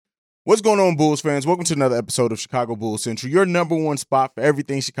What's going on, Bulls fans? Welcome to another episode of Chicago Bulls Central, your number one spot for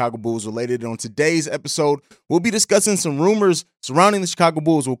everything Chicago Bulls related. On today's episode, we'll be discussing some rumors surrounding the Chicago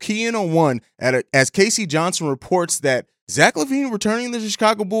Bulls. We'll key in on one as K.C. Johnson reports that Zach LaVine returning to the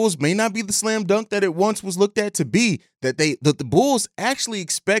Chicago Bulls may not be the slam dunk that it once was looked at to be, that the Bulls actually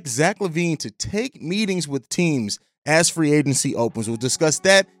expect Zach LaVine to take meetings with teams as free agency opens. We'll discuss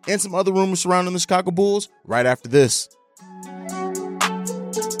that and some other rumors surrounding the Chicago Bulls right after this.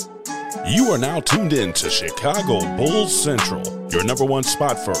 You are now tuned in to Chicago Bulls Central, your number one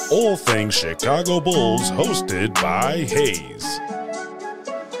spot for all things Chicago Bulls, hosted by Hayes.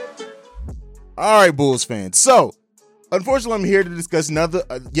 All right, Bulls fans. So, unfortunately, I'm here to discuss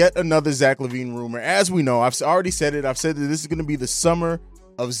yet another Zach LaVine rumor. As we know, I've already said it. I've said that this is going to be the summer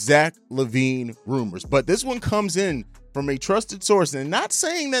of Zach LaVine rumors. But this one comes in from a trusted source, and not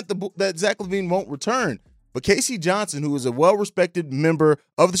saying that Zach LaVine won't return. But K.C. Johnson, who is a well-respected member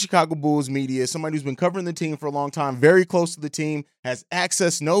of the Chicago Bulls media, somebody who's been covering the team for a long time, very close to the team, has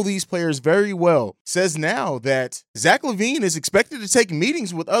access, know these players very well, says now that Zach LaVine is expected to take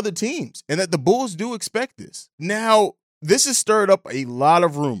meetings with other teams and that the Bulls do expect this. Now, this has stirred up a lot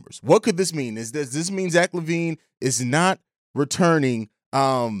of rumors. What could this mean? Does this mean Zach LaVine is not returning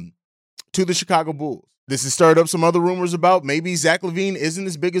to the Chicago Bulls? This has stirred up some other rumors about maybe Zach LaVine isn't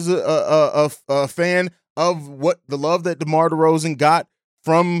as big as a fan of what the love that DeMar DeRozan got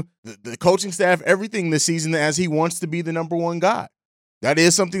from the coaching staff, everything this season, as he wants to be the number one guy. That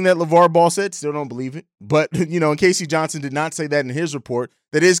is something that LeVar Ball said. Still don't believe it. But, and K.C. Johnson did not say that in his report.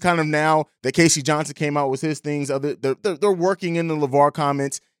 That is kind of now that K.C. Johnson came out with his things. They're working in the LeVar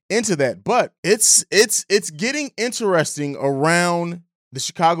comments into that. But it's getting interesting around the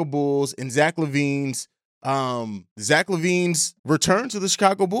Chicago Bulls and Zach LaVine's return to the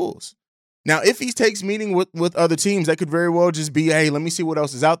Chicago Bulls. Now, if he takes meeting with other teams, that could very well just be, hey, let me see what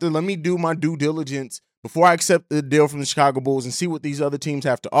else is out there. Let me do my due diligence before I accept the deal from the Chicago Bulls and see what these other teams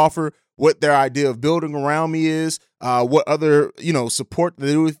have to offer, what their idea of building around me is, what other support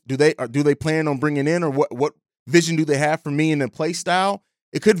do they plan on bringing in, or what vision do they have for me and the play style.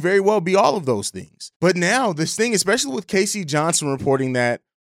 It could very well be all of those things. But now this thing, especially with K.C. Johnson reporting that,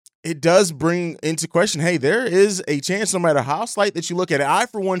 it does bring into question, hey, there is a chance, no matter how slight that you look at it. I,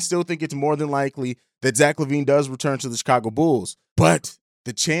 for one, still think it's more than likely that Zach LaVine does return to the Chicago Bulls. But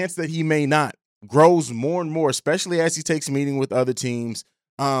the chance that he may not grows more and more, especially as he takes meeting with other teams.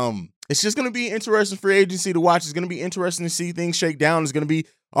 It's just going to be interesting free agency to watch. It's going to be interesting to see things shake down. It's going to be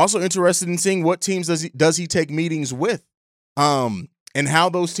also interested in seeing what teams does he take meetings with. And how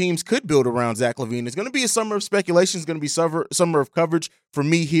those teams could build around Zach LaVine. It's going to be a summer of speculation. It's going to be summer of coverage for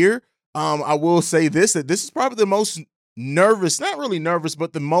me here. I will say that this is probably the most nervous, not really nervous,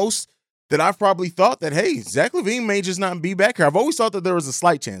 but the most that I've probably thought that, hey, Zach LaVine may just not be back here. I've always thought that there was a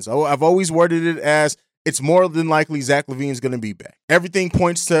slight chance. I've always worded it as it's more than likely Zach LaVine is going to be back. Everything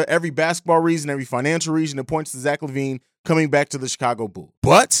points to every basketball reason, every financial reason. It points to Zach LaVine coming back to the Chicago Bulls.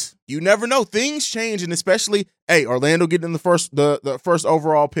 But you never know. Things change, and especially, hey, Orlando getting the first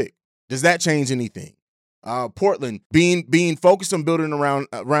overall pick. Does that change anything? Portland being focused on building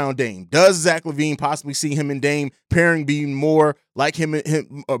around Dame. Does Zach LaVine possibly see him and Dame pairing being more like him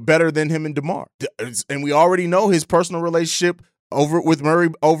better than him and DeMar? And we already know his personal relationship with Murray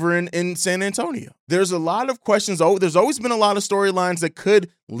over in San Antonio. There's a lot of questions. There's always been a lot of storylines that could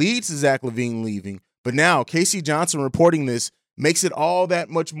lead to Zach LaVine leaving. But now K.C. Johnson reporting this makes it all that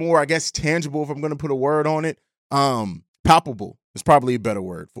much more, I guess, tangible, if I'm going to put a word on it. Palpable is probably a better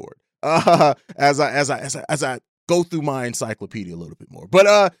word for it. As I go through my encyclopedia a little bit more.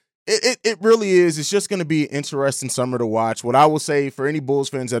 But it really is. It's just going to be an interesting summer to watch. What I will say for any Bulls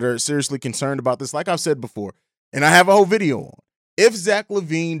fans that are seriously concerned about this, like I've said before, and I have a whole video on, if Zach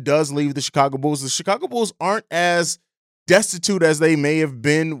LaVine does leave the Chicago Bulls aren't as destitute as they may have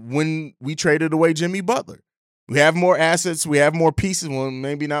been when we traded away Jimmy Butler. We have more assets. We have more pieces. Well,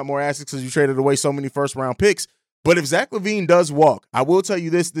 maybe not more assets because you traded away so many first-round picks. But if Zach LaVine does walk, I will tell you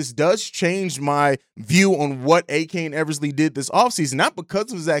this does change my view on what Akane Eversley did this offseason, not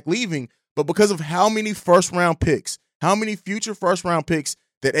because of Zach leaving, but because of how many first-round picks, how many future first-round picks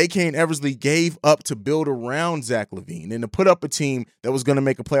that Akane Eversley gave up to build around Zach LaVine and to put up a team that was going to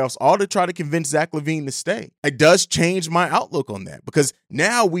make a playoffs, all to try to convince Zach LaVine to stay. It does change my outlook on that because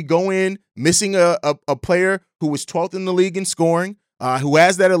now we go in missing a player who was 12th in the league in scoring, who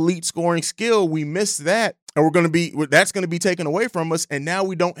has that elite scoring skill. We miss that, and that's going to be taken away from us, and now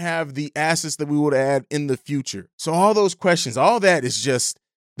we don't have the assets that we would have in the future. So all those questions, all that is just,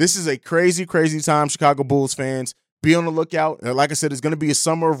 this is a crazy, crazy time, Chicago Bulls fans. Be on the lookout. Like I said, it's going to be a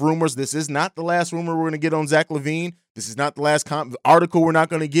summer of rumors. This is not the last rumor we're going to get on Zach LaVine. This is not the last article we're not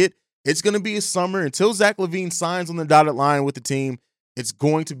going to get. It's going to be a summer until Zach LaVine signs on the dotted line with the team. It's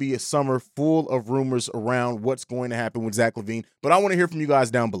going to be a summer full of rumors around what's going to happen with Zach LaVine. But I want to hear from you guys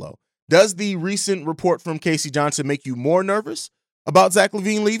down below. Does the recent report from Casey Johnson make you more nervous about Zach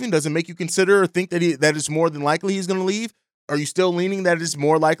LaVine leaving? Does it make you consider or think that it's more than likely he's going to leave? Are you still leaning that it's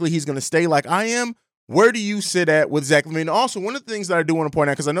more likely he's going to stay like I am? Where do you sit at with Zach LaVine? Also, one of the things that I do want to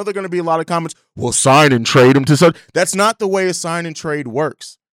point out, because I know there are going to be a lot of comments, well, sign and trade him to such. That's not the way a sign and trade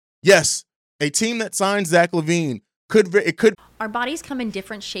works. Yes, a team that signs Zach LaVine could. Our bodies come in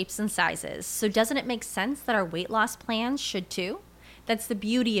different shapes and sizes, so doesn't it make sense that our weight loss plans should too? That's the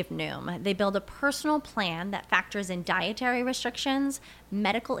beauty of Noom. They build a personal plan that factors in dietary restrictions,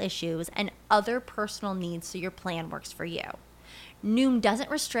 medical issues, and other personal needs so your plan works for you. Noom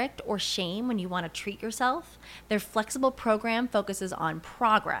doesn't restrict or shame when you want to treat yourself. Their flexible program focuses on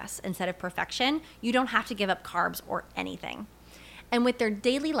progress instead of perfection. You don't have to give up carbs or anything. And with their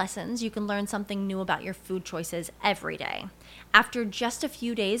daily lessons, you can learn something new about your food choices every day. After just a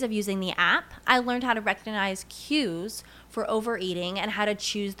few days of using the app, I learned how to recognize cues for overeating and how to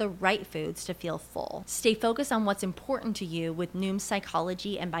choose the right foods to feel full. Stay focused on what's important to you with Noom's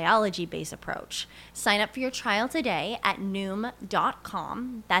psychology and biology-based approach. Sign up for your trial today at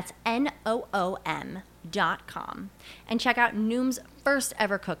Noom.com. That's Noom.com. And check out Noom's first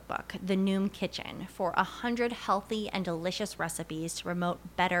ever cookbook, The Noom Kitchen, for 100 healthy and delicious recipes to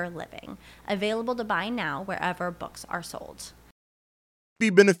promote better living. Available to buy now wherever books are sold. Be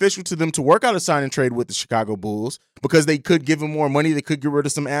beneficial to them to work out a sign and trade with the Chicago Bulls because they could give him more money. They could get rid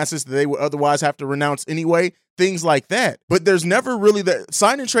of some assets that they would otherwise have to renounce anyway, things like that. But there's never really that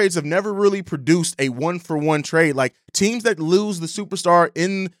sign and trades have never really produced a 1-for-1 trade. Like teams that lose the superstar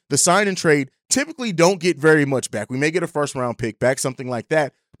in the sign and trade typically don't get very much back. We may get a first round pick back, something like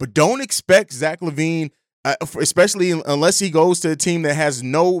that, but don't expect Zach LaVine, especially unless he goes to a team that has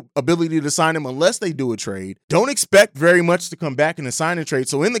no ability to sign him unless they do a trade. Don't expect very much to come back in a sign and trade.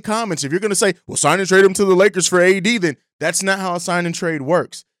 So in the comments, if you're going to say, well, sign and trade him to the Lakers for AD, then that's not how a sign and trade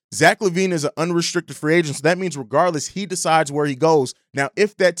works. Zach LaVine is an unrestricted free agent, so that means regardless, he decides where he goes. Now,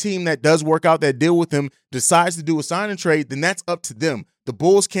 if that team that does work out that deal with him decides to do a sign and trade, then that's up to them. The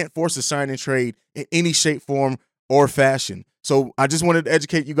Bulls can't force a sign and trade in any shape, form, or fashion. So I just wanted to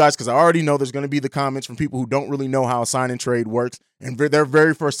educate you guys because I already know there's going to be the comments from people who don't really know how a sign and trade works, and their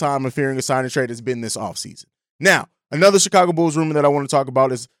very first time of hearing a sign and trade has been this offseason. Now, another Chicago Bulls rumor that I want to talk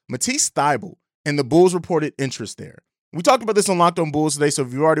about is Matisse Thybulle, and the Bulls reported interest there. We talked about this on Locked On Bulls today, so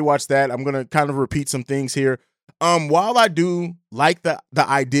if you already watched that, I'm going to kind of repeat some things here. While I do like the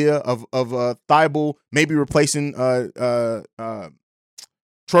idea of Thybulle maybe replacing Troy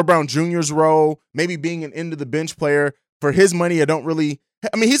Brown Jr.'s role, maybe being an end-of-the-bench player, for his money,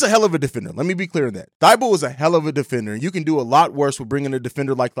 he's a hell of a defender. Let me be clear on that. Thybulle is a hell of a defender. You can do a lot worse with bringing a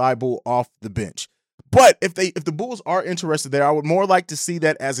defender like Thybulle off the bench. But if the Bulls are interested there, I would more like to see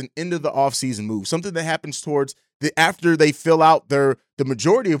that as an end of the offseason move, something that happens towards after they fill out the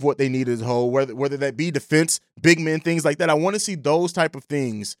majority of what they need as a whole, whether that be defense, big men, things like that. I want to see those type of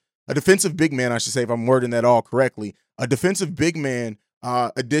things. A defensive big man, I should say, if I'm wording that all correctly. A defensive big man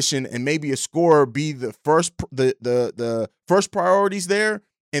addition and maybe a scorer be the first priorities there,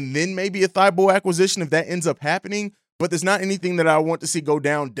 and then maybe a Thybulle acquisition if that ends up happening. But there's not anything that I want to see go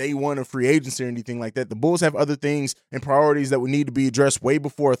down day one of free agency or anything like that. The Bulls have other things and priorities that would need to be addressed way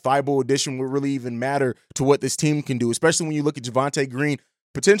before a Thybulle addition would really even matter to what this team can do, especially when you look at Javonte Green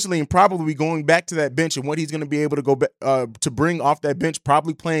potentially and probably going back to that bench and what he's going to be able to go to bring off that bench,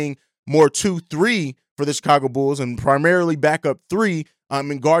 probably playing more 2-3 for the Chicago Bulls and primarily backup 3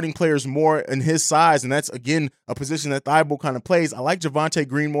 and guarding players more in his size. And that's, again, a position that Thybulle kind of plays. I like Javonte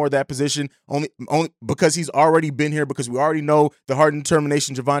Green more that position only because he's already been here, because we already know the heart and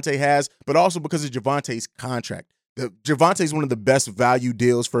determination Javonte has, but also because of Javonte's contract. Javonte is one of the best value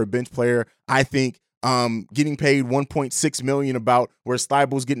deals for a bench player, I think, getting paid $1.6 million about, whereas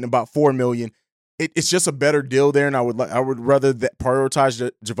Thybulle's getting about $4 million. It's just a better deal there, and I would rather that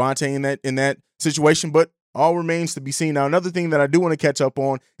prioritize Javonte in that situation, but all remains to be seen. Now, another thing that I do want to catch up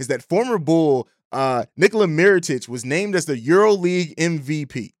on is that former Bull Nikola Mirotic was named as the EuroLeague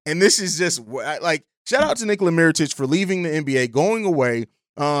MVP. And this is just like, shout out to Nikola Mirotic for leaving the NBA, going away,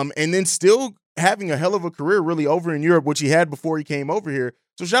 and then still having a hell of a career really over in Europe, which he had before he came over here.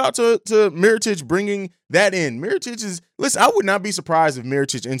 So shout out to Mirotic bringing that in. Mirotic is, listen, I would not be surprised if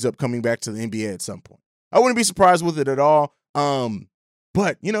Mirotic ends up coming back to the NBA at some point. I wouldn't be surprised with it at all.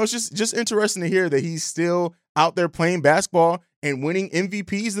 But, it's just interesting to hear that he's still out there playing basketball and winning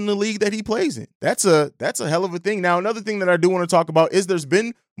MVPs in the league that he plays in. That's a hell of a thing. Now, another thing that I do want to talk about is there's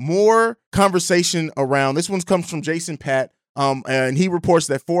been more conversation around, this one comes from Jason Patt And he reports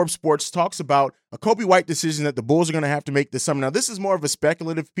that Forbes Sports talks about a Kobe White decision that the Bulls are going to have to make this summer. Now, this is more of a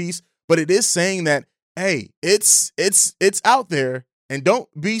speculative piece, but it is saying that, hey, it's out there, and don't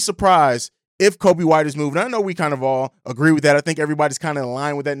be surprised if Kobe White is moving. I know we kind of all agree with that. I think everybody's kind of in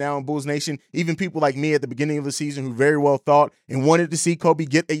line with that now in Bulls Nation. Even people like me at the beginning of the season who very well thought and wanted to see Kobe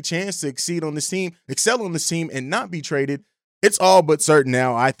get a chance to excel on this team, and not be traded. It's all but certain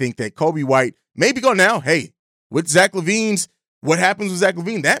now, I think, that Kobe White may be gone now. Hey, with Zach LaVine's, what happens with Zach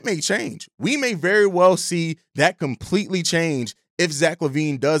LaVine, that may change. We may very well see that completely change if Zach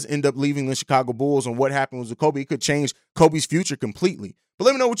LaVine does end up leaving the Chicago Bulls, and what happens with Kobe. It could change Kobe's future completely. But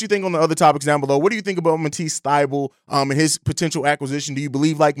let me know what you think on the other topics down below. What do you think about Matisse Thybulle and his potential acquisition? Do you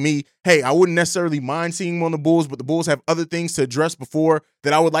believe, like me, hey, I wouldn't necessarily mind seeing him on the Bulls, but the Bulls have other things to address before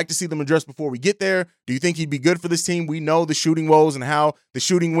that I would like to see them address before we get there? Do you think he'd be good for this team? We know the shooting woes and how the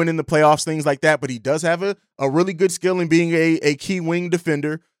shooting went in the playoffs, things like that, but he does have a really good skill in being a key wing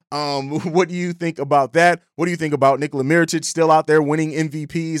defender. What do you think about that? What do you think about Nikola Mirotic still out there winning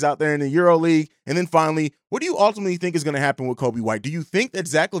MVPs out there in the EuroLeague? And then finally, what do you ultimately think is going to happen with Kobe White? Do you think that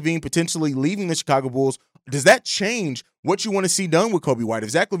Zach LaVine potentially leaving the Chicago Bulls, does that change what you want to see done with Kobe White?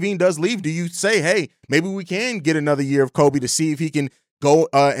 If Zach LaVine does leave, do you say, hey, maybe we can get another year of Kobe to see if he can go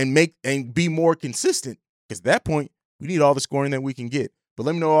and make and be more consistent? Because at that point, we need all the scoring that we can get. But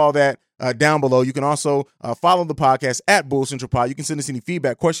let me know all that down below. You can also follow the podcast at Bull Central Pod. You can send us any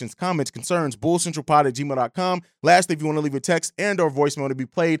feedback, questions, comments, concerns, bullcentralpod@gmail.com. Lastly, if you want to leave a text and or voicemail to be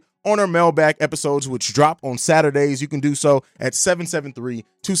played on our mailbag episodes, which drop on Saturdays, you can do so at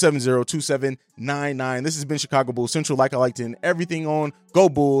 773-270-2799. This has been Chicago Bull Central. Like I like to end everything on. Go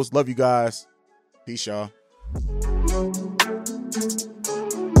Bulls. Love you guys. Peace, y'all.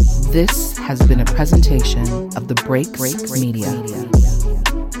 This has been a presentation of the Break Media.